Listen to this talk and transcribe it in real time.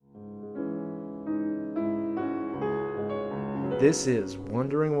This is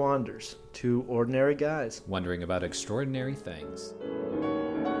Wandering Wanders, two ordinary guys. Wondering about extraordinary things.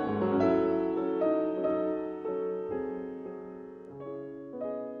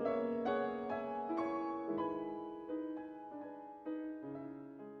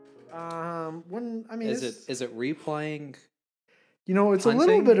 Is it replaying? You know, it's hunting, a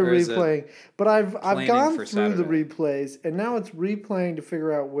little bit of or is it replaying, but I've gone for through the Saturday? replays, and now it's replaying to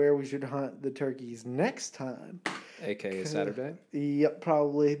figure out where we should hunt the turkeys next time. AKA Saturday? Yep,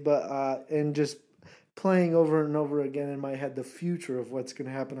 probably, but and just playing over and over again in my head the future of what's going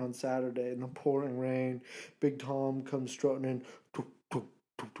to happen on Saturday in the pouring rain. Big Tom comes strutting in.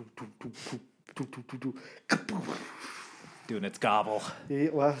 Doing its gobble. Yeah,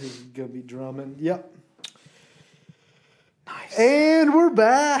 well, he's going to be drumming. Yep. Nice. And we're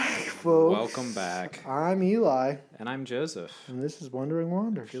back, folks. Welcome back. I'm Eli. And I'm Joseph. And this is Wandering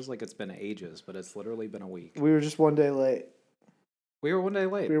Wanders. Feels like it's been ages, but it's literally been a week. We were just one day late. We were one day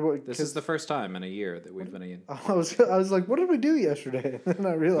late. This is the first time in a year that we've been in. I was like, what did we do yesterday? And then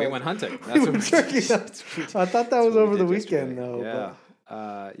I realized We went hunting. we went turkey. I thought that was over the weekend, yesterday. though.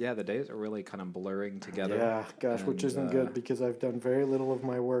 Yeah. Yeah, the days are really kind of blurring together. Yeah, gosh, which isn't good because I've done very little of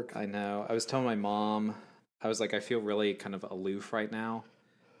my work. I know. I was telling my mom, I was like, I feel really kind of aloof right now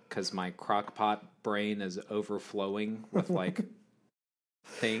because my crockpot brain is overflowing with like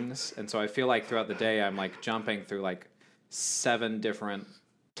things. And so I feel like throughout the day, I'm like jumping through like 7 different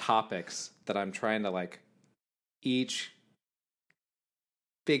topics that I'm trying to like each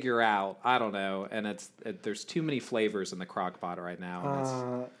figure out. I don't know. And there's too many flavors in the crockpot right now.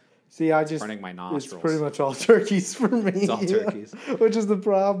 And I just burning my nostrils. It's pretty much all turkeys for me. It's all turkeys. Which is the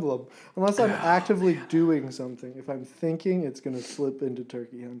problem. Unless I'm actively doing something. If I'm thinking, it's going to slip into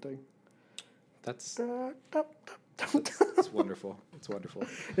turkey hunting. It's wonderful. It's wonderful.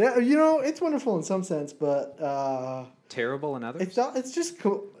 Yeah, you know, it's wonderful in some sense, but terrible in others. It's just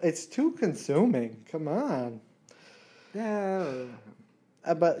it's too consuming. Come on. Yeah.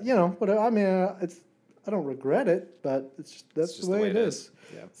 But you know, whatever. I mean, I don't regret it, but that's just the way it is.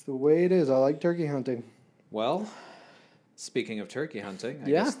 Yeah. It's the way it is. I like turkey hunting. Well, speaking of turkey hunting, I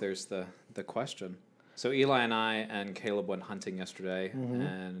guess there's the question. So Eli and I and Caleb went hunting yesterday,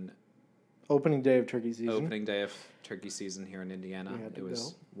 and opening day of turkey season. Opening day of turkey season here in Indiana. It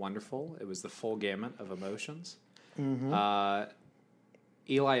was wonderful. It was the full gamut of emotions. Mm-hmm.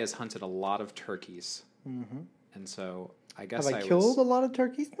 Eli has hunted a lot of turkeys, and so I guess I killed a lot of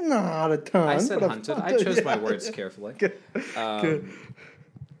turkeys? Not a ton. I said hunted. I chose my words carefully. Good. Good.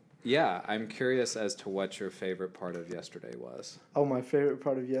 Yeah, I'm curious as to what your favorite part of yesterday was. Oh, my favorite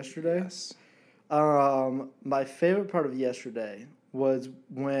part of yesterday? Yes. My favorite part of yesterday was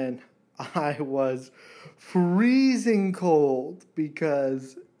when I was freezing cold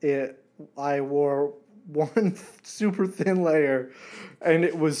because I wore one super thin layer and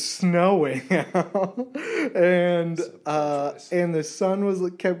it was snowing out and the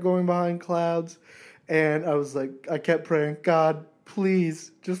sun kept going behind clouds, and I kept praying, God,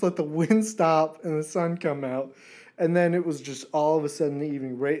 please just let the wind stop and the sun come out. And then it was just all of a sudden the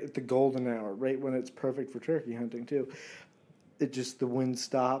evening, right at the golden hour, right when it's perfect for turkey hunting too. The wind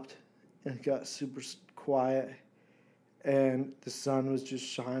stopped and it got super quiet, and the sun was just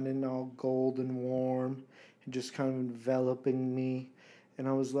shining all gold and warm and just kind of enveloping me. And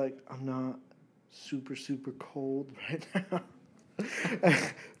I was like, I'm not super, super cold right now.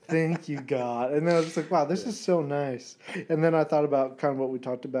 Thank you, God. And then I was just like, wow, this is so nice. And then I thought about kind of what we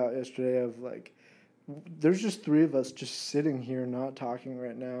talked about yesterday of like, there's just 3 of us just sitting here not talking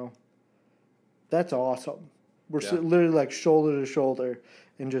right now. That's awesome. We're literally like shoulder to shoulder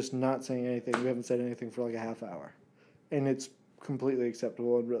and just not saying anything. We haven't said anything for like a half hour. And it's completely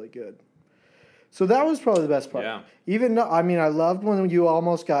acceptable and really good. So that was probably the best part. Yeah. Even though, I mean, I loved when you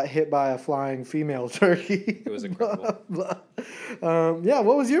almost got hit by a flying female turkey. It was incredible.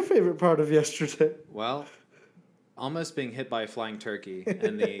 What was your favorite part of yesterday? Well, almost being hit by a flying turkey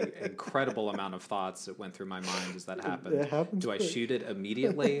and the incredible amount of thoughts that went through my mind as that happened. It happens. Do I shoot it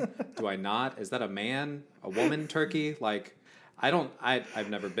immediately? Do I not? Is that a man, a woman turkey? Like, I've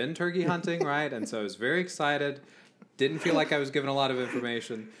never been turkey hunting, right? And so I was very excited. Didn't feel like I was given a lot of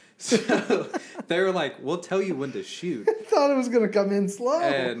information. So they were like, we'll tell you when to shoot. I thought it was going to come in slow.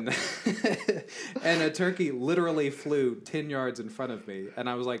 And a turkey literally flew 10 yards in front of me. And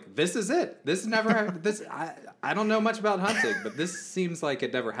I was like, this is it. This never happened. I don't know much about hunting, but this seems like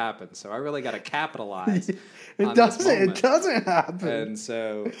it never happened. So I really got to capitalize on this moment. It doesn't happen. And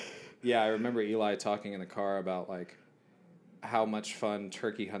so, yeah, I remember Eli talking in the car about like how much fun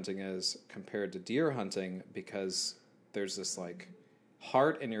turkey hunting is compared to deer hunting, because there's this like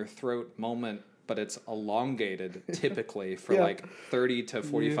heart in your throat moment but it's elongated typically for Yeah. like 30 to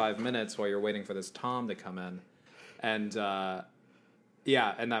 45 minutes while you're waiting for this tom to come in. And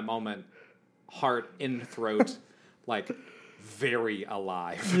in that moment, heart in throat, like very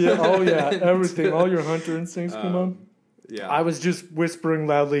alive. Yeah, oh yeah, everything. All your hunter instincts come on. Yeah. I was just whispering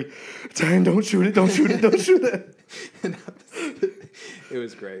loudly, "Dan, don't shoot it, don't shoot it, don't shoot it." It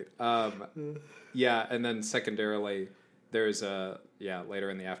was great. Yeah, and then secondarily, there's later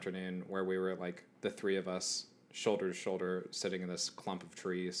in the afternoon where we were like the three of us shoulder to shoulder sitting in this clump of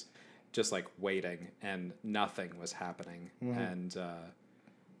trees, just like waiting, and nothing was happening. And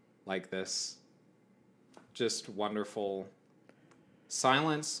like this just wonderful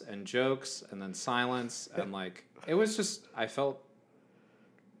silence and jokes and then silence and like it was just I felt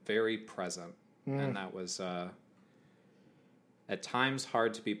very present and that was at times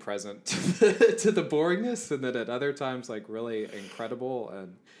hard to be present to the boringness, and then at other times like really incredible,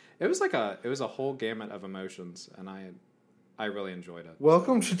 and it was a whole gamut of emotions, and I really enjoyed it.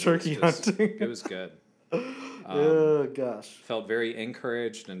 Welcome to turkey hunting. It was good. Oh gosh. Felt very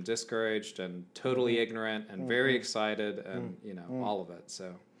encouraged and discouraged and totally ignorant and very excited and all of it.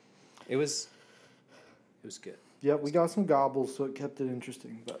 So it was good. Yep, we got some gobbles, so it kept it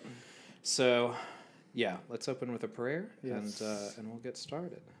interesting. But so yeah, let's open with a prayer. Yes. And we'll get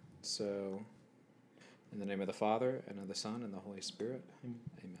started. So in the name of the Father and of the Son and the Holy Spirit.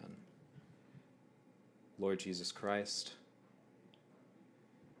 Amen. Lord Jesus Christ,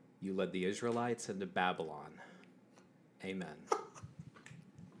 you led the Israelites into Babylon. Amen.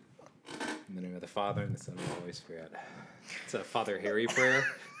 In the name of the Father, and the Son, and the Holy Spirit. It's a Father Harry prayer,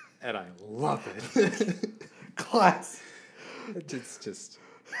 and I love it. class. It's just,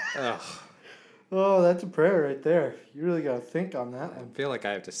 ugh. Oh, that's a prayer right there. You really got to think on that I one. feel like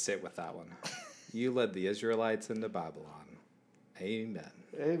I have to sit with that one. You led the Israelites into Babylon. Amen.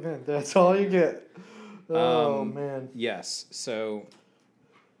 Amen. That's all you get. Oh, man. Yes, so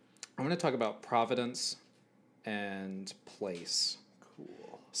I'm going to talk about providence and place.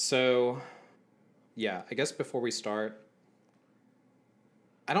 Cool. So, yeah, I guess before we start,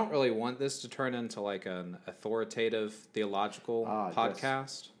 I don't really want this to turn into like an authoritative theological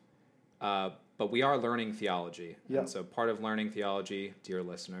podcast, but we are learning theology. Yep. And so part of learning theology, dear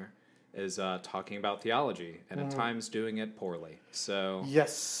listener, is talking about theology and at times doing it poorly. So,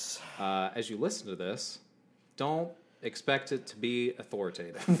 yes, as you listen to this, don't expect it to be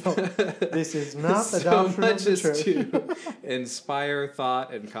authoritative. No, this is not the so doctrine much of the as church. to inspire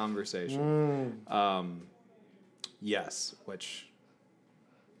thought and conversation. Yes, which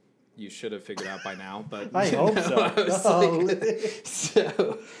you should have figured out by now, but I hope so. I was like,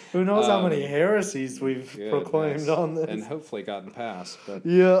 so who knows how many heresies we've proclaimed goodness. on this. And hopefully gotten past. But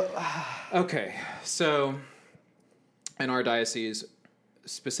yeah. okay, so in our diocese,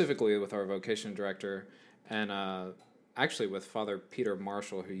 specifically with our vocation director, and actually with Father Peter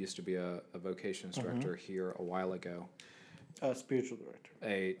Marshall, who used to be a vocations director here a while ago. Spiritual director.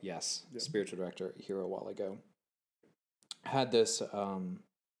 Spiritual director here a while ago. Had this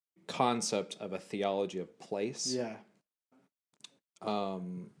concept of a theology of place. Yeah.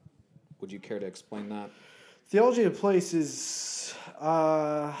 Would you care to explain that? Theology of place is,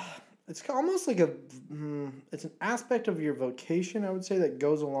 it's almost like it's an aspect of your vocation, I would say, that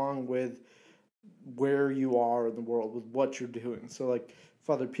goes along with where you are in the world, with what you're doing. So, like,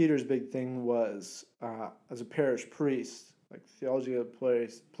 Father Peter's big thing was, as a parish priest, like, theology of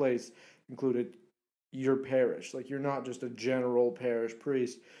place included your parish. Like, you're not just a general parish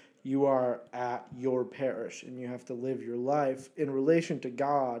priest. You are at your parish, and you have to live your life in relation to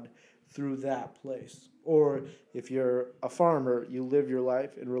God through that place. Or if you're a farmer, you live your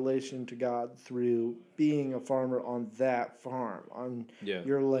life in relation to God through being a farmer on that farm, on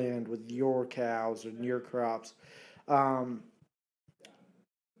your land with your cows and your crops. Isn't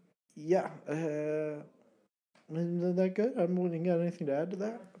that good? You got anything to add to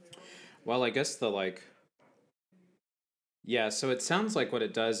that? Well, I guess so it sounds like what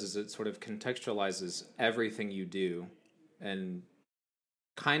it does is it sort of contextualizes everything you do and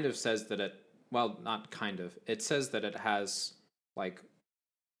kind of says that it says that it has like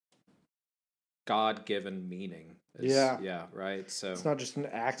God-given meaning. Yeah, right? So it's not just an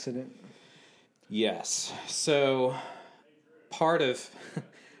accident. Yes. So part of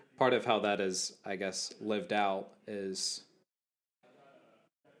how that is, I guess, lived out is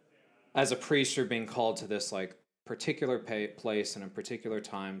as a priest you're being called to this like particular place and a particular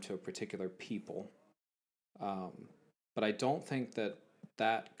time to a particular people. But I don't think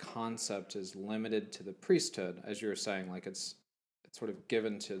that concept is limited to the priesthood, as you were saying. Like it's sort of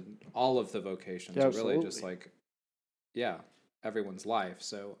given to all of the vocations. Yeah, really just like, everyone's life.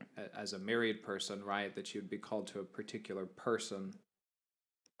 So as a married person, right, that you'd be called to a particular person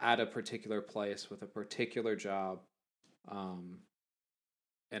at a particular place with a particular job,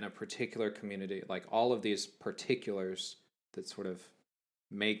 in a particular community, like all of these particulars that sort of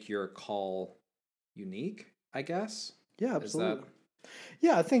make your call unique, I guess. Yeah, Is that absolutely.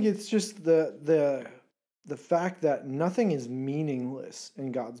 Yeah, I think it's just the fact that nothing is meaningless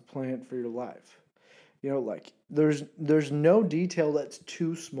in God's plan for your life. Like there's no detail that's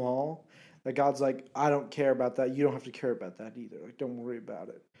too small that God's like, I don't care about that. You don't have to care about that either. Like, don't worry about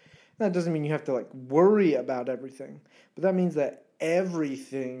it. That doesn't mean you have to like worry about everything, but that means that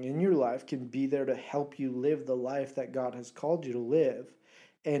everything in your life can be there to help you live the life that God has called you to live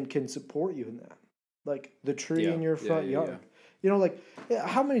and can support you in that. Like the tree Yeah, in your yeah, front yeah, yard. Like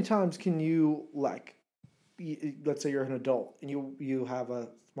how many times can you like let's say you're an adult and you have a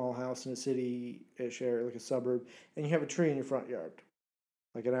small house in a city-ish area, like a suburb, and you have a tree in your front yard,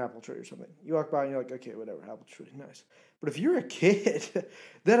 like an apple tree or something. You walk by and you're like, okay, whatever, apple tree, nice. But if you're a kid,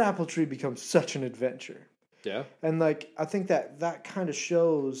 that apple tree becomes such an adventure. yeah, And like I think that kind of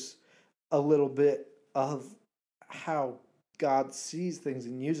shows a little bit of how God sees things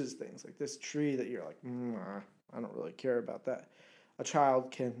and uses things. Like this tree that you're like, I don't really care about that. A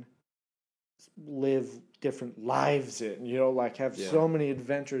child can live different lives in, like have so many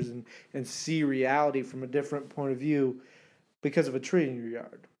adventures and see reality from a different point of view because of a tree in your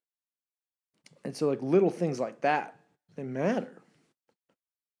yard. And so like little things like that, they matter.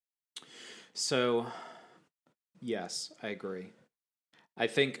 So, yes, I agree. I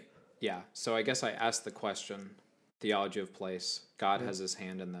think, yeah. So I guess I asked the question, theology of place. God has his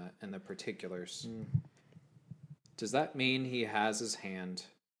hand in the particulars. Does that mean he has his hand?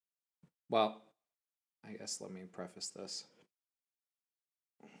 Well, I guess let me preface this.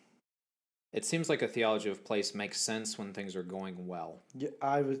 It seems like a theology of place makes sense when things are going well. Yeah,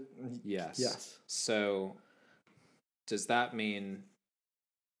 Yes. Yes. So, does that mean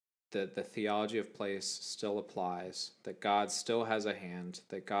that the theology of place still applies, that God still has a hand,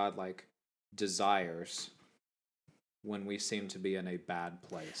 that God like desires when we seem to be in a bad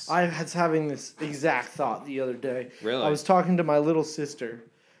place? I was having this exact thought the other day. Really? I was talking to my little sister,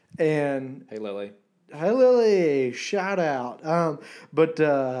 and Hey, Lily. hi Lily, shout out.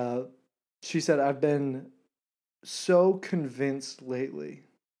 But she said, I've been so convinced lately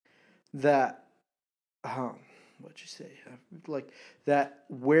that what'd you say? Like that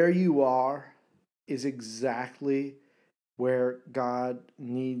where you are is exactly where God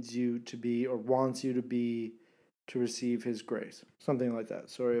needs you to be or wants you to be to receive his grace. Something like that.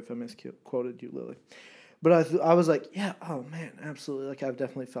 Sorry if I misquoted you, Lily. But I was like, yeah, oh man, absolutely. Like I've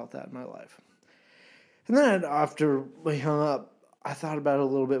definitely felt that in my life. And then after we hung up, I thought about it a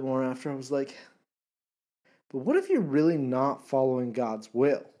little bit more after. I was like, but what if you're really not following God's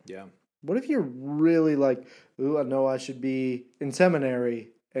will? Yeah. What if you're really like, ooh, I know I should be in seminary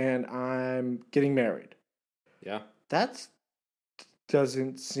and I'm getting married? Yeah. That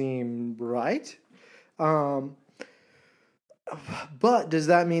doesn't seem right. But does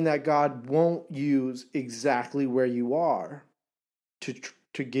that mean that God won't use exactly where you are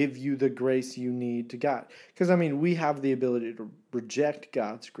to give you the grace you need to God? Because I mean, we have the ability to reject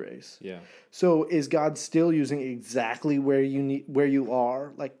God's grace. Yeah. So is God still using exactly where you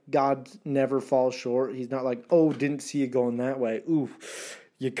are? Like God never falls short. He's not like, oh, didn't see you going that way. Ooh,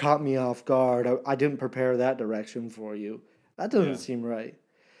 you caught me off guard. I didn't prepare that direction for you. That doesn't seem right.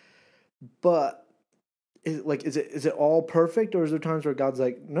 But is it all perfect, or is there times where God's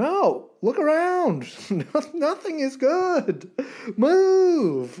like, no, look around, nothing is good,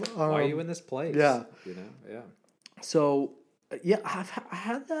 move. Why are you in this place? Yeah, yeah. So yeah, I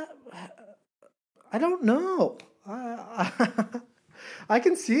had that. I don't know. I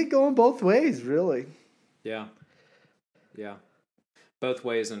can see it going both ways, really. Yeah. Yeah. Both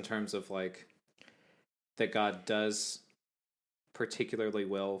ways in terms of like that God does particularly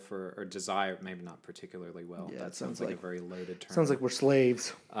well for, or desire, maybe not particularly well. Yeah, that sounds like a very loaded term. Sounds like we're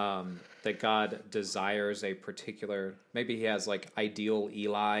slaves. That God desires a particular, maybe he has like ideal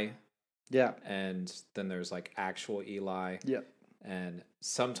Eli. Yeah. And then there's like actual Eli. Yeah. And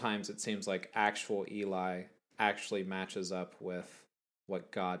sometimes it seems like actual Eli actually matches up with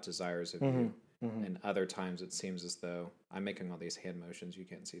what God desires of you. Mm-hmm. And other times it seems as though I'm making all these hand motions. You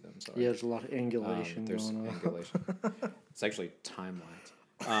can't see them. Sorry. Yeah, there's a lot of angulation there's going on. Angulation. It's actually time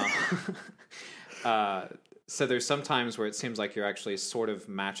lapse. So there's some times where it seems like you're actually sort of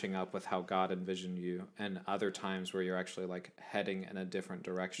matching up with how God envisioned you, and other times where you're actually like heading in a different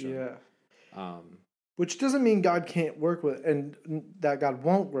direction. Yeah. Which doesn't mean God can't work with it, and that God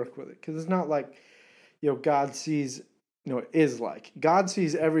won't work with it, because it's not like, God sees is like. God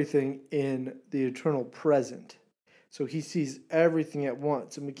sees everything in the eternal present. So he sees everything at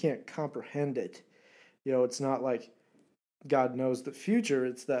once, and we can't comprehend it. It's not like God knows the future.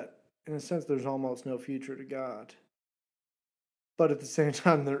 It's that, in a sense, there's almost no future to God. But at the same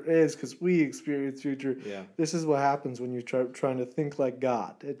time, there is, because we experience future. Yeah. This is what happens when you're trying to think like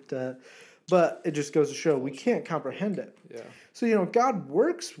God. But it just goes to show we can't comprehend it. Yeah. So, God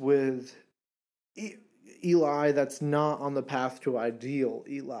works with Eli that's not on the path to ideal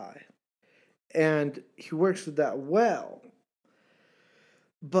Eli. And he works with that well.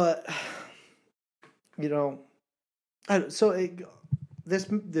 But,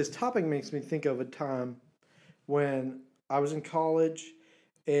 this topic makes me think of a time when I was in college,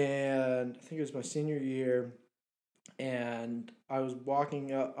 and I think it was my senior year, and I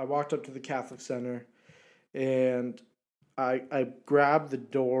walked up to the Catholic Center, and I grabbed the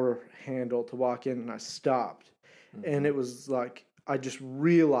door handle to walk in, and I stopped. Mm-hmm. And it was like, I just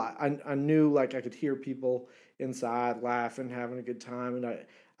realized, I knew like I could hear people inside laughing, having a good time, and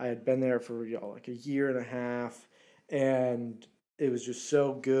I had been there for like a year and a half, and it was just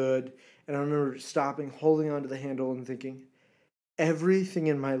so good. And I remember stopping, holding onto the handle, and thinking, everything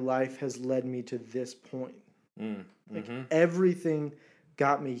in my life has led me to this point. Mm-hmm. Like everything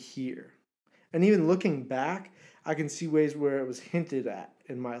got me here. And even looking back, I can see ways where it was hinted at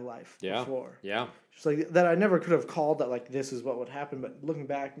in my life before. Yeah. Just like that, I never could have called that like this is what would happen. But looking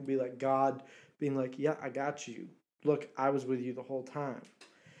back and be like God being like, yeah, I got you. Look, I was with you the whole time.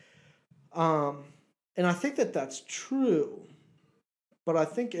 And I think that that's true. But I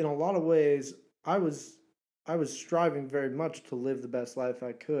think in a lot of ways, I was striving very much to live the best life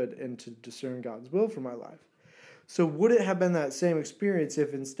I could and to discern God's will for my life. So would it have been that same experience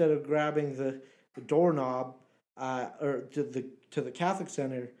if instead of grabbing the doorknob or to the Catholic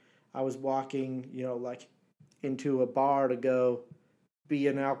Center, I was walking, like into a bar to go be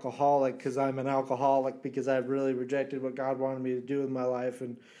an alcoholic because I'm an alcoholic because I've really rejected what God wanted me to do with my life,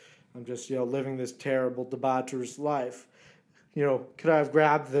 and I'm just living this terrible debaucherous life. Could I have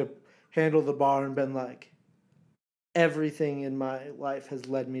grabbed the handle of the bar and been like, everything in my life has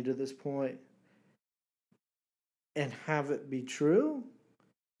led me to this point, and have it be true?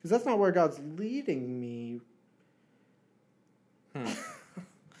 Because that's not where God's leading me.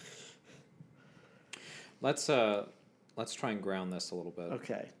 Let's try and ground this a little bit.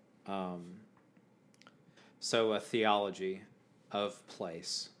 Okay. So a theology of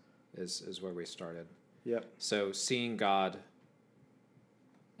place is where we started. Yep. So seeing God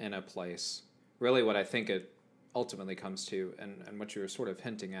in a place, really what I think it ultimately comes to, and what you were sort of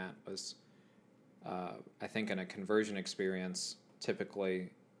hinting at was, I think in a conversion experience, typically,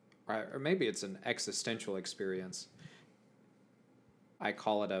 or maybe it's an existential experience, I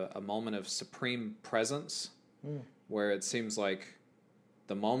call it a moment of supreme presence, where it seems like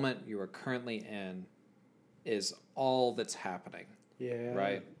the moment you are currently in is all that's happening. Yeah.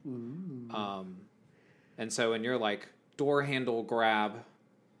 Right? Ooh. And so when you're like door handle grab,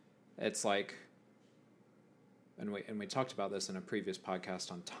 it's like, and we talked about this in a previous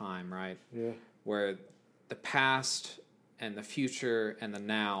podcast on time, right? Yeah. Where the past and the future and the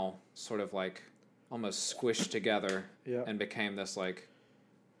now sort of like almost squished together and became this like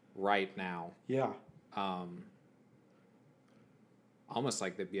right now. Yeah. Almost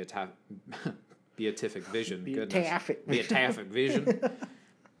like the beatific vision. Beatific vision.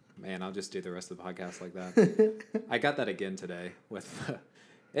 Man, I'll just do the rest of the podcast like that. I got that again today with,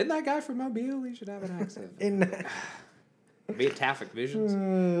 isn't that guy from Mobile? He should have an accent. Beatific visions.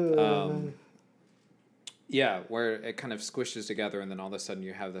 Yeah, where it kind of squishes together, and then all of a sudden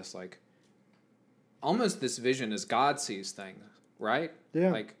you have this like, almost this vision as God sees things, right?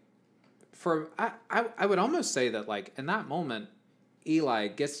 Yeah. Like, I would almost say that like in that moment, Eli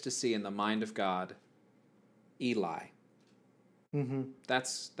gets to see in the mind of God, Eli. Mm-hmm.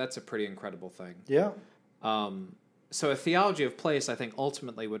 That's a pretty incredible thing. Yeah. So a theology of place, I think,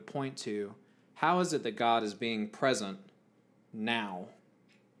 ultimately would point to how is it that God is being present now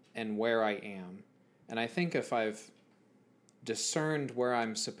and where I am. And I think if I've discerned where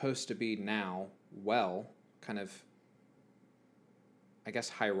I'm supposed to be now well, kind of, I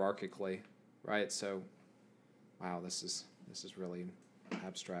guess, hierarchically, right? So, wow, this is really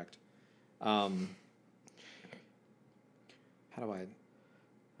abstract. I'm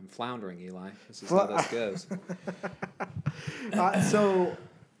floundering, Eli. This is how this goes.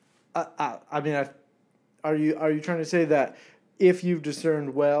 Are you trying to say that if you've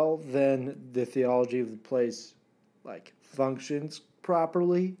discerned well, then the theology of the place like functions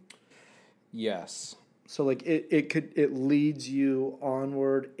properly? Yes. So like it leads you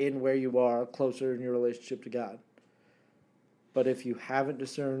onward in where you are, closer in your relationship to God. But if you haven't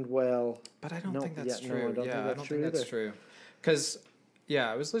discerned well... But I don't think that's true. No, I don't think that's true. Because,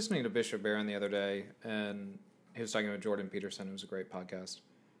 I was listening to Bishop Barron the other day, and he was talking about Jordan Peterson. It was a great podcast.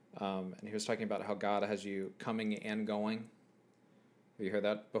 And he was talking about how God has you coming and going. Have you heard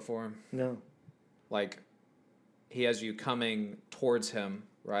that before? No. Like, he has you coming towards him,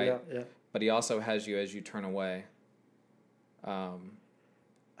 right? Yeah. But he also has you as you turn away.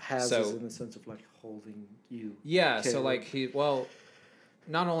 Has is in the sense of, like, holding you. Yeah, so, like,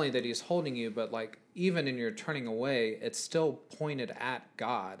 not only that he's holding you, but, like, even in your turning away, it's still pointed at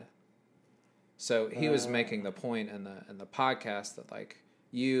God. So he was making the point in the podcast that, like,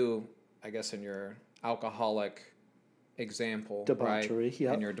 you, I guess in your alcoholic example, debauchery, right?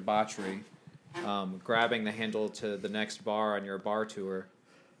 Yep. In your debauchery, grabbing the handle to the next bar on your bar tour,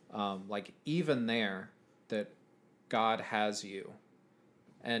 like, even there, that God has you.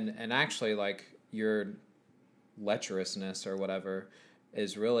 And actually, like, your lecherousness or whatever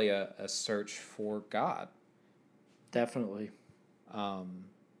is really a search for God. Definitely.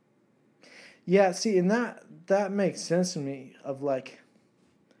 Yeah, see, and that makes sense to me of, like,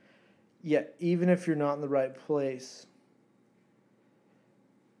 even if you're not in the right place,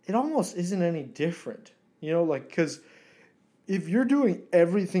 it almost isn't any different. You know, like, because if you're doing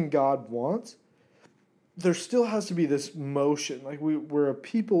everything God wants, there still has to be this motion. Like, we're a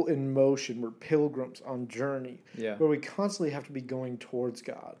people in motion. We're pilgrims on journey. Yeah. Where we constantly have to be going towards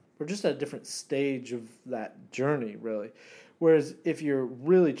God. We're just at a different stage of that journey, really. Whereas if you're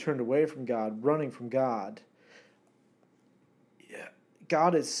really turned away from God, running from God,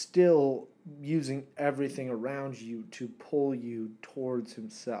 God is still using everything around you to pull you towards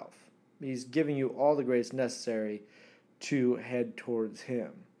himself. He's giving you all the grace necessary to head towards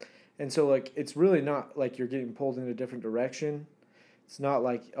him. And so, like, it's really not like you're getting pulled in a different direction. It's not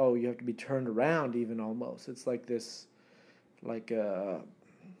like, oh, you have to be turned around even almost. It's like this, like,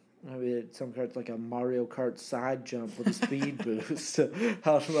 some cards like a Mario Kart side jump with a speed boost.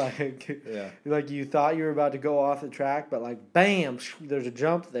 How, like you thought you were about to go off the track, but, like, bam, there's a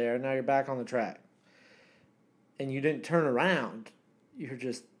jump there, and now you're back on the track. And you didn't turn around. You're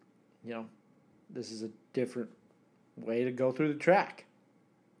just, this is a different way to go through the track.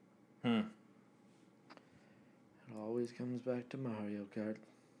 It always comes back to Mario Kart.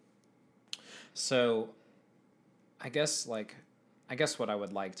 So, I guess what I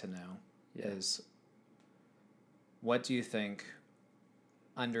would like to know is, what do you think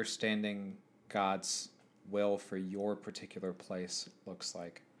understanding God's will for your particular place looks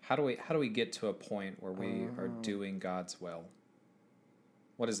like? How do we get to a point where we are doing God's will?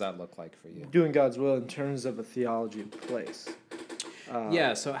 What does that look like for you? Doing God's will in terms of a theology of place.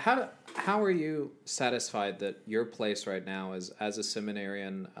 So how are you satisfied that your place right now is as a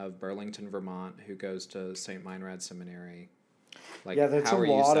seminarian of Burlington, Vermont, who goes to St. Meinrad Seminary? Like, that's how a are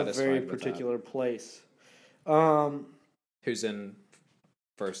you lot of satisfied very with particular that? place. Who's in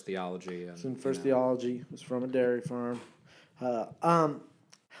First Theology? Who's in First Theology? Was from a dairy farm. How am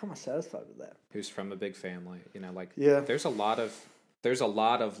I satisfied with that? Who's from a big family? Yeah. There's a lot of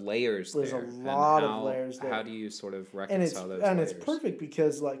layers there. There's a lot of layers there. How do you sort of reconcile those layers? And it's perfect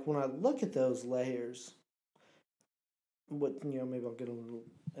because, like, when I look at those layers, maybe I'll get a little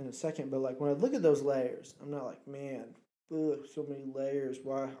in a second, but, like, when I look at those layers, I'm not like, man, so many layers.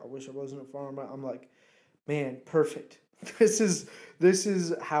 Why? I wish I wasn't a farmer. I'm like, man, perfect. This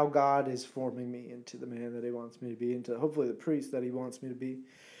is how God is forming me into the man that he wants me to be, into hopefully the priest that he wants me to be.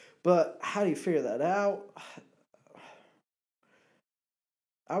 But how do you figure that out?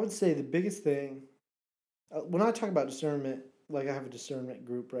 I would say the biggest thing, when I talk about discernment, like, I have a discernment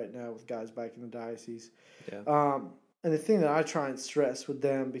group right now with guys back in the diocese. Yeah. And the thing that I try and stress with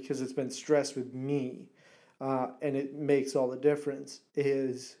them, because it's been stressed with me, and it makes all the difference,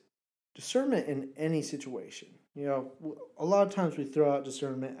 is discernment in any situation. A lot of times we throw out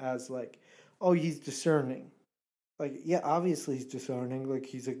discernment as, like, oh, he's discerning. Like, yeah, obviously he's discerning. Like,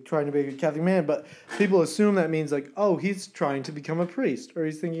 he's, like, trying to be a good Catholic man. But people assume that means, like, oh, he's trying to become a priest, or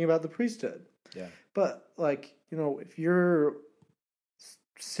he's thinking about the priesthood. Yeah. But, like, if you're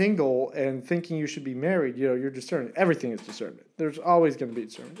single and thinking you should be married, you're discerning. Everything is discernment. There's always going to be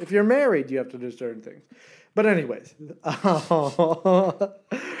discernment. If you're married, you have to discern things. But anyways, a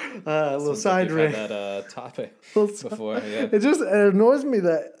little side rant. Had that topic before. Yeah. It annoys me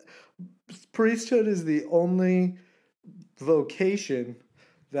that priesthood is the only vocation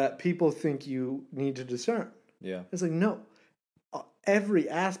that people think you need to discern. Yeah. It's like, no. Every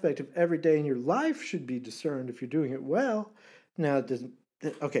aspect of every day in your life should be discerned if you're doing it well. Now, it doesn't...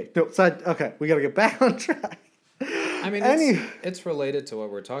 Okay, no, okay, we got to get back on track. I mean, it's related to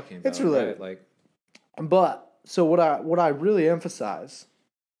what we're talking about. It's related. Right? Like, but So what I really emphasize,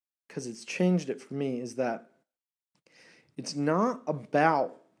 because it's changed it for me, is that it's not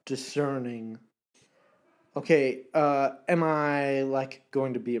about discerning. Okay, am I like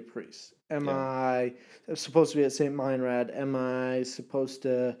going to be a priest? Am I supposed to be at St. Meinrad? Am I supposed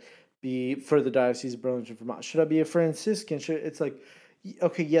to be for the Diocese of Burlington, Vermont? Should I be a Franciscan? It's like,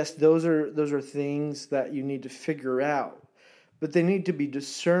 okay, yes, those are things that you need to figure out, but they need to be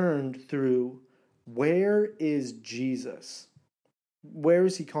discerned through where is Jesus? Where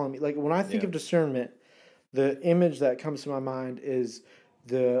is he calling me? Like when I think of discernment, the image that comes to my mind is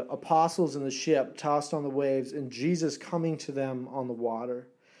the apostles in the ship tossed on the waves and Jesus coming to them on the water.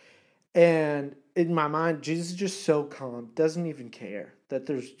 And in my mind, Jesus is just so calm, doesn't even care that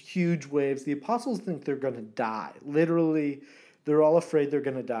there's huge waves. The apostles think they're going to die. Literally, they're all afraid they're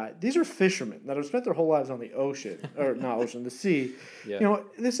going to die. These are fishermen that have spent their whole lives on the ocean, or not ocean, the sea. Yeah. You know,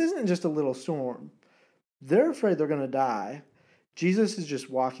 this isn't just a little storm. They're afraid they're going to die. Jesus is just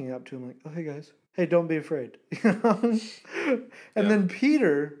walking up to them like, oh, hey, guys. Hey, don't be afraid. And then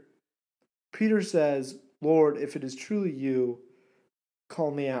Peter says, Lord, if it is truly you,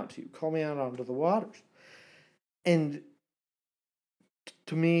 call me out to you. Call me out onto the waters. And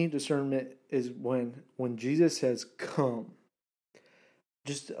to me, discernment is when Jesus says, come.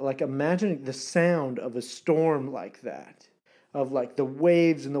 Just like imagining the sound of a storm like that, of like the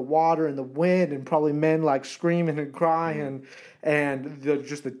waves and the water and the wind and probably men like screaming and crying and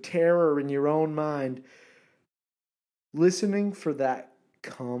just the terror in your own mind. Listening for that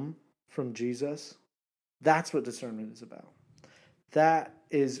come from Jesus, that's what discernment is about. That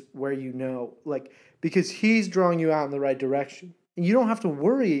is where you know, like, because he's drawing you out in the right direction. And you don't have to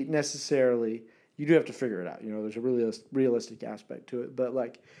worry necessarily. You do have to figure it out. You know, there's a realistic aspect to it. But,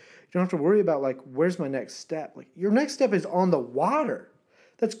 like, you don't have to worry about, like, where's my next step? Like, your next step is on the water.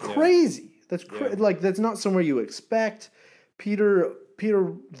 That's crazy. That's like, that's not somewhere you expect. Peter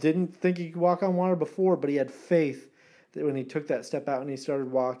didn't think he could walk on water before, but he had faith that when he took that step out and he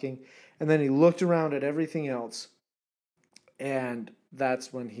started walking. And then he looked around at everything else. And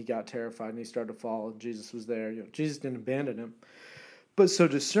that's when he got terrified and he started to fall. And Jesus was there. You know, Jesus didn't abandon him. But so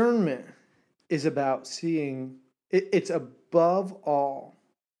discernment is about seeing, it's above all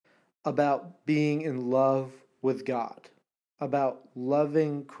about being in love with God, about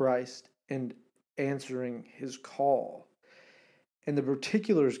loving Christ and answering his call. And the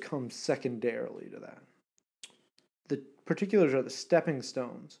particulars come secondarily to that. The particulars are the stepping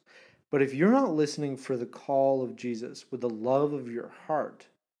stones. But if you're not listening for the call of Jesus with the love of your heart,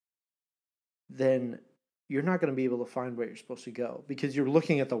 then you're not going to be able to find where you're supposed to go because you're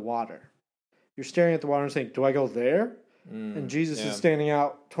looking at the water. You're staring at the water and saying, do I go there? And Jesus is standing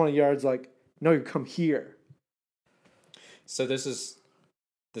out 20 yards like, no, you come here. So that's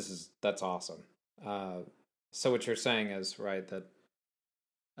awesome. So what you're saying is, right, that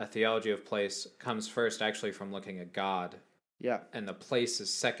a theology of place comes first actually from looking at God. Yeah. And the place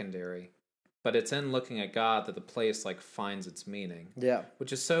is secondary. But it's in looking at God that the place, like, finds its meaning. Yeah.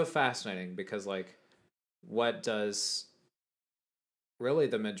 Which is so fascinating because, like, what does really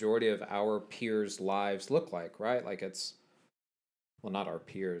the majority of our peers' lives look like, right? Like, it's, well, not our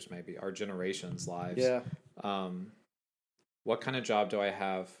peers, maybe, our generation's lives. Yeah. What kind of job do I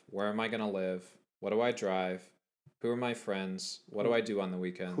have? Where am I going to live? What do I drive? Who are my friends? What do I do on the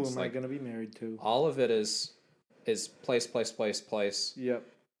weekends? Who am I going to be married to? All of it is place. Yep.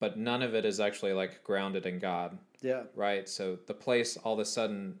 But none of it is actually, like, grounded in God. Yeah. Right? So the place all of a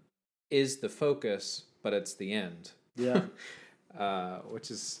sudden is the focus, but it's the end. Yeah.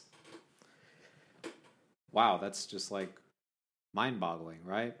 Which is, wow, that's just, like, mind-boggling,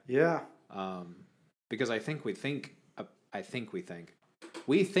 right? Yeah. Because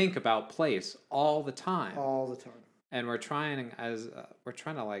we think about place all the time. All the time. And we're trying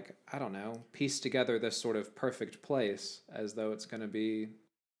to, like, I don't know, piece together this sort of perfect place as though it's going to be,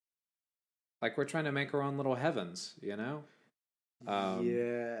 like, we're trying to make our own little heavens, you know?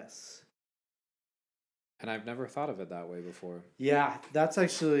 Yes. And I've never thought of it that way before. Yeah, that's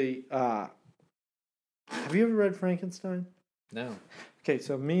actually, have you ever read Frankenstein? No. Okay,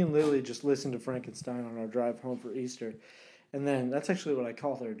 so me and Lily just listened to Frankenstein on our drive home for Easter. And then that's actually what I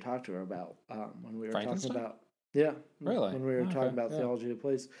called her and talked to her about when we were talking about... Yeah. Really? When we were talking about theology of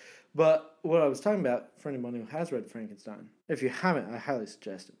place. But what I was talking about, for anyone who has read Frankenstein, if you haven't, I highly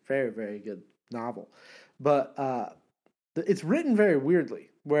suggest it. Very, very good novel. But it's written very weirdly,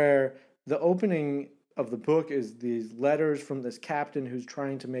 where the opening of the book is these letters from this captain who's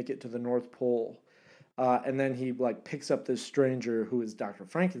trying to make it to the North Pole. And then he, like, picks up this stranger who is Dr.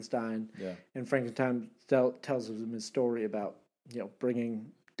 Frankenstein. Yeah. And Frankenstein tells him his story about, you know,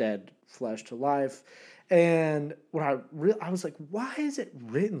 bringing dead flesh to life. And when I was like, why is it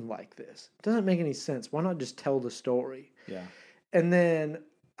written like this? It doesn't make any sense. Why not just tell the story? Yeah. And then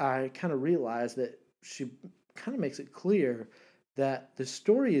I kind of realized that she kind of makes it clear that the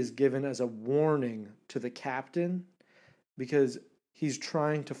story is given as a warning to the captain because he's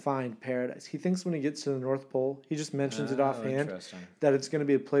trying to find paradise. He thinks when he gets to the North Pole, he just mentions it offhand, that it's going to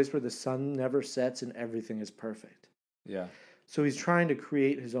be a place where the sun never sets and everything is perfect. Yeah. So he's trying to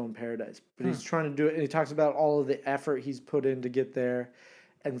create his own paradise, but he's trying to do it, and he talks about all of the effort he's put in to get there.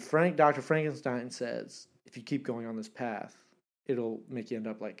 And Dr. Frankenstein says, if you keep going on this path, it'll make you end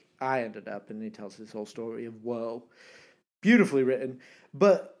up like I ended up, and he tells his whole story of woe. Beautifully written.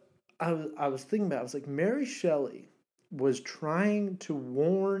 But I was thinking about it, I was like, Mary Shelley was trying to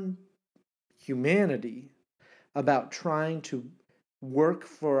warn humanity about trying to work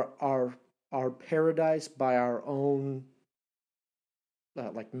for our paradise by our own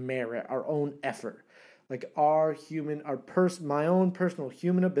like merit, our own effort, like my own personal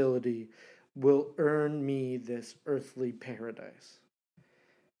human ability will earn me this earthly paradise.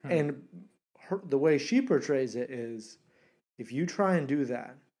 And the way she portrays it is, if you try and do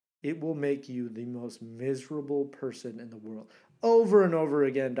that, it will make you the most miserable person in the world. Over and over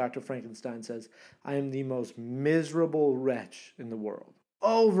again, Dr. Frankenstein says, I am the most miserable wretch in the world.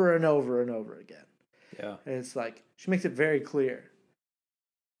 Over and over and over again. Yeah. And it's like, she makes it very clear.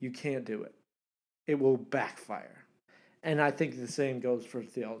 You can't do it. It will backfire. And I think the same goes for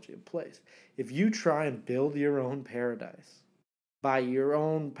theology of place. If you try and build your own paradise by your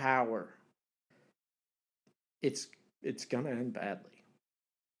own power, it's going to end badly.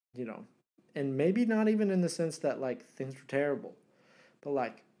 You know, and maybe not even in the sense that like things were terrible, but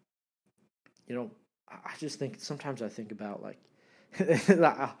like, you know, I just think sometimes I think about like,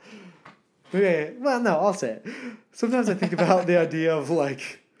 okay, well, no, I'll say it. Sometimes I think about the idea of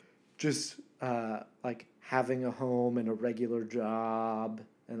like, just like having a home and a regular job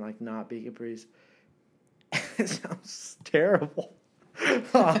and like not being a priest. It sounds terrible.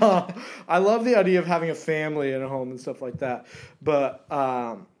 I love the idea of having a family and a home and stuff like that, but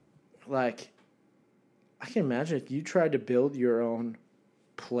like, I can imagine if you tried to build your own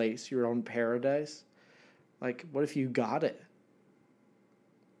place, your own paradise, like, what if you got it?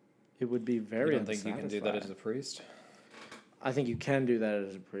 It would be very unsatisfying. You don't think you can do that as a priest? I think you can do that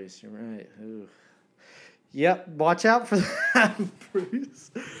as a priest. You're right. Ooh. Yep, watch out for that,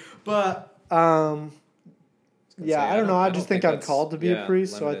 priest. But, yeah, I don't know. I just think I'm called to be a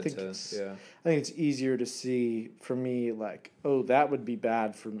priest, so I think it's easier to see for me, like, oh, that would be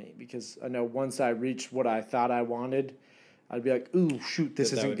bad for me, because I know once I reach what I thought I wanted, I'd be like, ooh, shoot,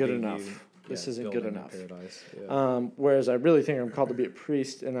 this isn't good enough. This isn't good enough. Whereas I really think I'm called to be a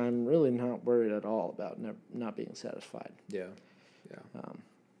priest, and I'm really not worried at all about not being satisfied. Yeah.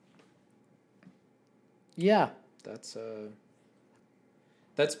 Yeah.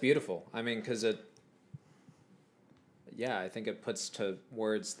 That's beautiful. I mean, because I think it puts to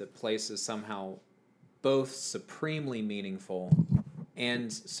words that place is somehow both supremely meaningful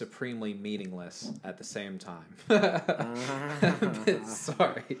and supremely meaningless at the same time.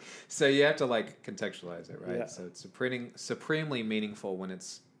 Sorry. So you have to like contextualize it, right? Yeah. So it's supremely meaningful when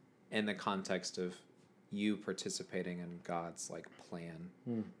it's in the context of you participating in God's like plan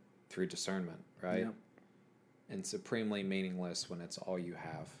through discernment, right? Yeah. And supremely meaningless when it's all you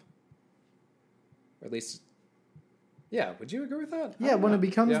have. Or at least, yeah, would you agree with that? Yeah, when it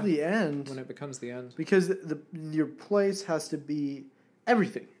becomes the end. When it becomes the end. Because your place has to be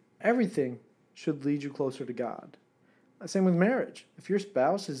everything. Everything should lead you closer to God. Same with marriage. If your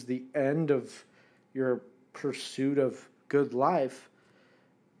spouse is the end of your pursuit of good life,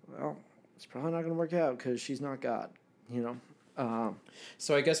 well, it's probably not going to work out because she's not God, you know?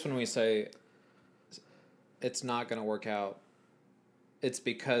 So I guess when we say it's not going to work out, it's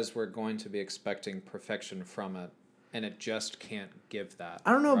because we're going to be expecting perfection from it, and it just can't give that.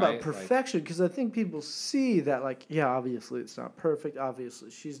 I don't know about perfection, because I think people see that, like, yeah, obviously it's not perfect. Obviously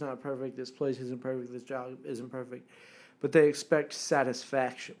she's not perfect. This place isn't perfect. This job isn't perfect. But they expect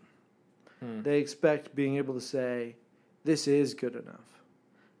satisfaction. They expect being able to say, this is good enough,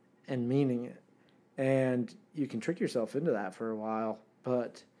 and meaning it. And you can trick yourself into that for a while,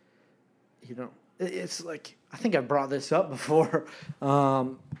 but, you know, it's like, I think I brought this up before,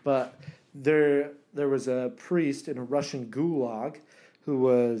 but there was a priest in a Russian gulag who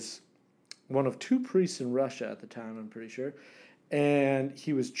was one of two priests in Russia at the time, I'm pretty sure, and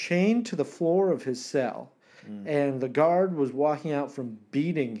he was chained to the floor of his cell, and the guard was walking out from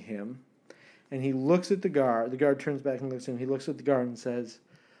beating him, and he looks at the guard turns back and looks at him, he looks at the guard and says,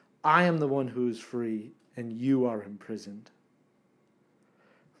 I am the one who is free, and you are imprisoned.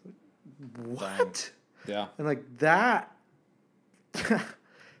 What? Yeah. And like that,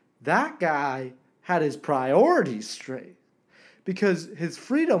 that guy had his priorities straight, because his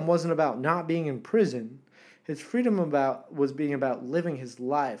freedom wasn't about not being in prison. His freedom was being about living his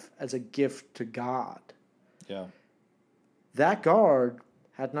life as a gift to God. Yeah. That guard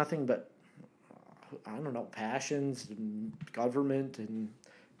had nothing but, I don't know, passions and government and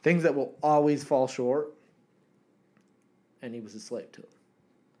things that will always fall short. And he was a slave to it.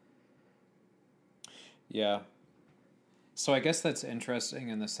 Yeah. So I guess that's interesting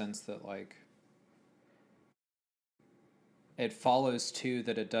in the sense that, like, it follows, too,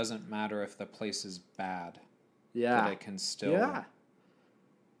 that it doesn't matter if the place is bad. Yeah. That it can still... Yeah.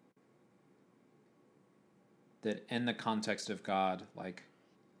 That in the context of God, like,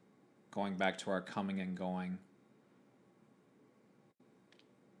 going back to our coming and going,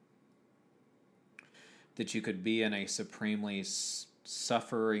 that you could be in a supremely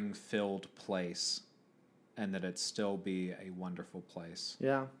suffering-filled place and that it still be a wonderful place.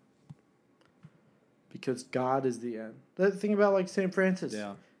 Yeah. Because God is the end. Think about like St. Francis.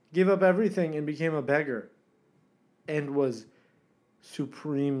 Yeah. Gave up everything and became a beggar and was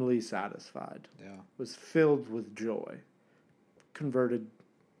supremely satisfied. Yeah. Was filled with joy. Converted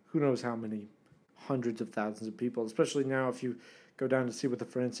who knows how many hundreds of thousands of people, especially now if you go down to see what the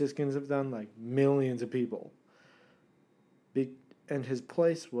Franciscans have done, like millions of people. And his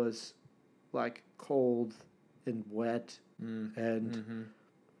place was like cold and wet and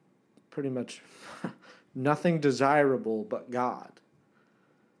pretty much nothing desirable but God.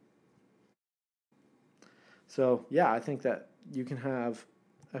 So, yeah, I think that you can have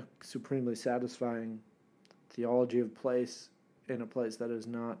a supremely satisfying theology of place in a place that is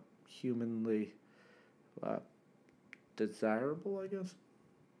not humanly desirable, I guess.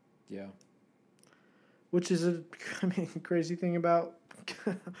 Yeah. Which is a crazy thing about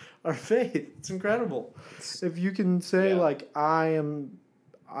our faith. It's incredible. If you can say like I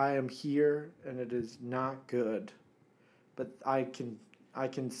am here and it is not good, but I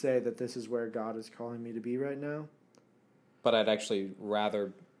can say that this is where God is calling me to be right now. But I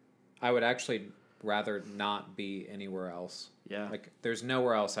would actually rather not be anywhere else. Yeah. Like, there's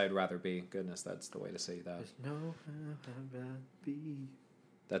nowhere else I'd rather be. Goodness, that's the way to say that. There's nowhere I'd rather be.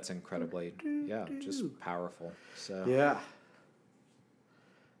 That's incredibly, just powerful. So yeah.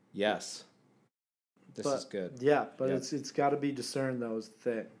 Yes. This is good. Yeah, but it's got to be discerned, those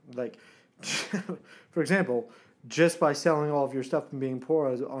things. Like, for example, just by selling all of your stuff and being poor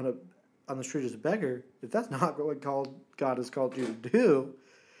on the street as a beggar, if that's not what God has called you to do,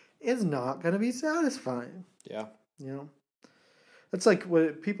 it's not going to be satisfying. Yeah. You know? It's like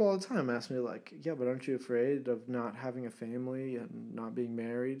what people all the time ask me, like, yeah, but aren't you afraid of not having a family and not being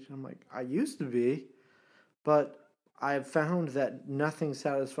married? I'm like, I used to be, but I've found that nothing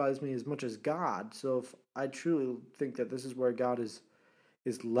satisfies me as much as God. So if I truly think that this is where God is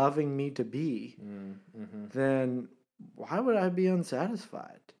loving me to be, then why would I be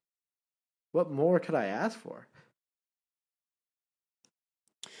unsatisfied? What more could I ask for?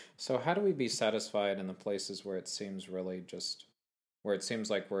 So how do we be satisfied in the places where it seems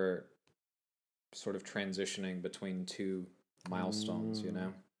like we're sort of transitioning between two milestones, you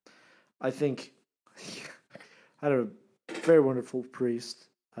know? I think I had a very wonderful priest,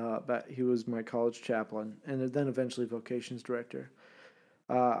 but he was my college chaplain and then eventually vocations director.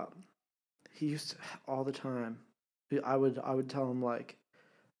 He used to, all the time, I would tell him like,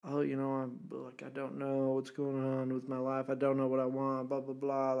 oh, I don't know what's going on with my life. I don't know what I want, blah, blah,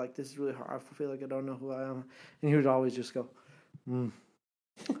 blah. Like, this is really hard. I feel like I don't know who I am. And he would always just go,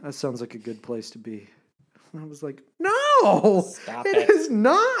 that sounds like a good place to be. And I was like, no, it is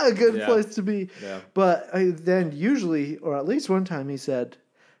not a good place to be. Yeah. But then usually, or at least one time he said,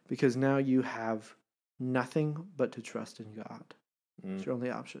 because now you have nothing but to trust in God. It's your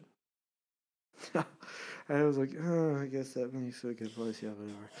only option. And I was like, I guess that makes it a good place. Yeah,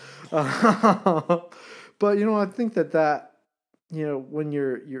 whatever. But, I think that when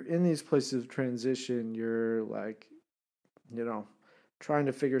you're in these places of transition, you're like, trying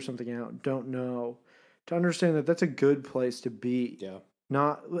to figure something out, don't know, to understand that that's a good place to be. Yeah.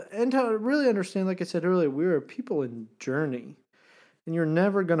 And to really understand, like I said earlier, we're people in journey. And you're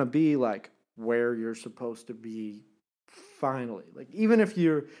never going to be like where you're supposed to be finally. Like, even if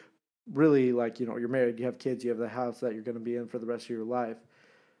you're really like, you're married, you have kids, you have the house that you're going to be in for the rest of your life,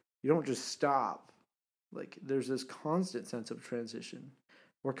 you don't just stop. Like, there's this constant sense of transition.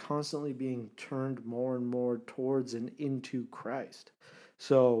 We're constantly being turned more and more towards and into Christ.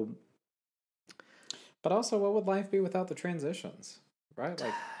 So, but also, what would life be without the transitions, right?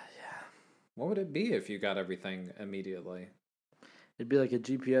 Like, what would it be if you got everything immediately? It'd be like a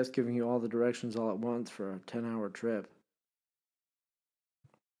GPS giving you all the directions all at once for a 10-hour trip.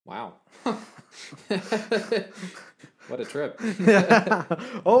 Wow. What a trip.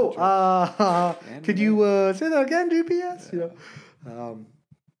 Could you say that again, GPS? Yeah.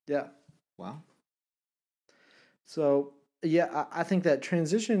 Yeah. Wow. So, yeah, I think that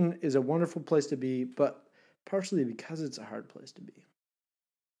transition is a wonderful place to be, but partially because it's a hard place to be.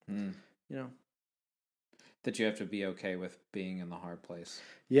 You know? That you have to be okay with being in the hard place.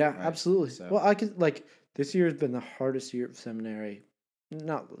 Yeah, right? absolutely. So. Well, I could, like, this year has been the hardest year of seminary,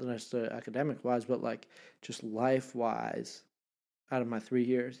 not necessarily academic-wise, but, like, just life-wise out of my 3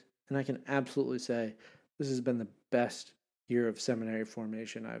 years. And I can absolutely say this has been the best year of seminary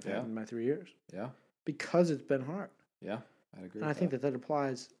formation I've had in my 3 years. Yeah. Because it's been hard. Yeah, I'd agree And with I think that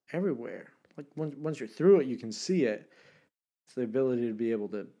applies everywhere. Like, once you're through it, you can see it. It's the ability to be able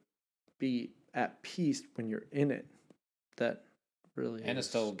to be at peace when you're in it that really and is it's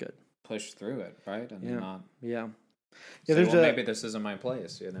still good. Push through it, right? And not Yeah. say, maybe this isn't my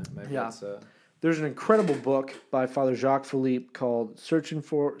place, you know. Maybe it's There's an incredible book by Father Jacques Philippe called Searching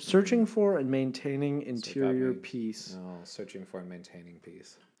for and Maintaining Interior Peace. No, Searching for and Maintaining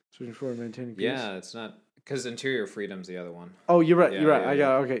Peace. Searching for and Maintaining Peace. Yeah, it's not because Interior Freedom's the other one. Oh, you're right. I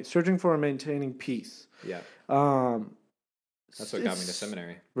got it. Okay. Searching for and Maintaining Peace. Yeah. That's what got me to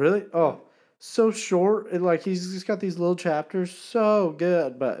seminary. Really? Oh, so short. He's got these little chapters. So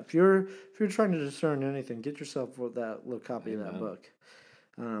good. But if you're trying to discern anything, get yourself that little copy of that book.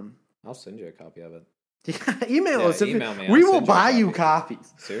 I'll send you a copy of it. Email us. Email me. We will buy you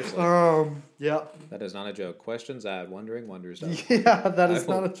copies. Seriously. Yeah. That is not a joke. Questions at wonderingwonders.com. Yeah, that is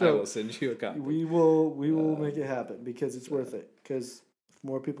not a joke. I will send you a copy. We will make it happen because it's worth it. Because if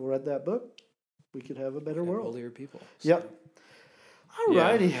more people read that book, we could have a better world. Holier people. So. Yep.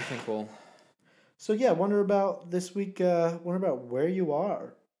 Alrighty. Yeah, I think we'll. So yeah, wonder about this week. Wonder about where you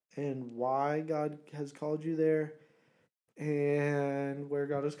are and why God has called you there, and where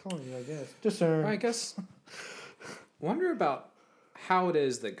God is calling you. I guess discern. I guess. Wonder about how it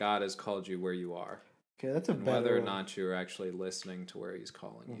is that God has called you where you are. Okay, that's a and better whether or one. not you're actually listening to where He's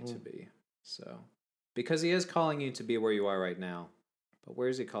calling you to be. So, because He is calling you to be where you are right now, but where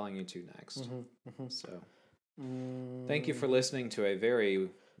is He calling you to next? So, thank you for listening to a very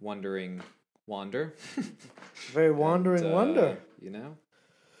wandering wander. Very wandering wonder. You know,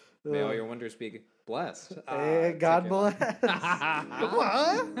 may all your wonders be blessed. God bless.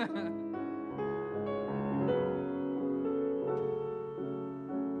 What?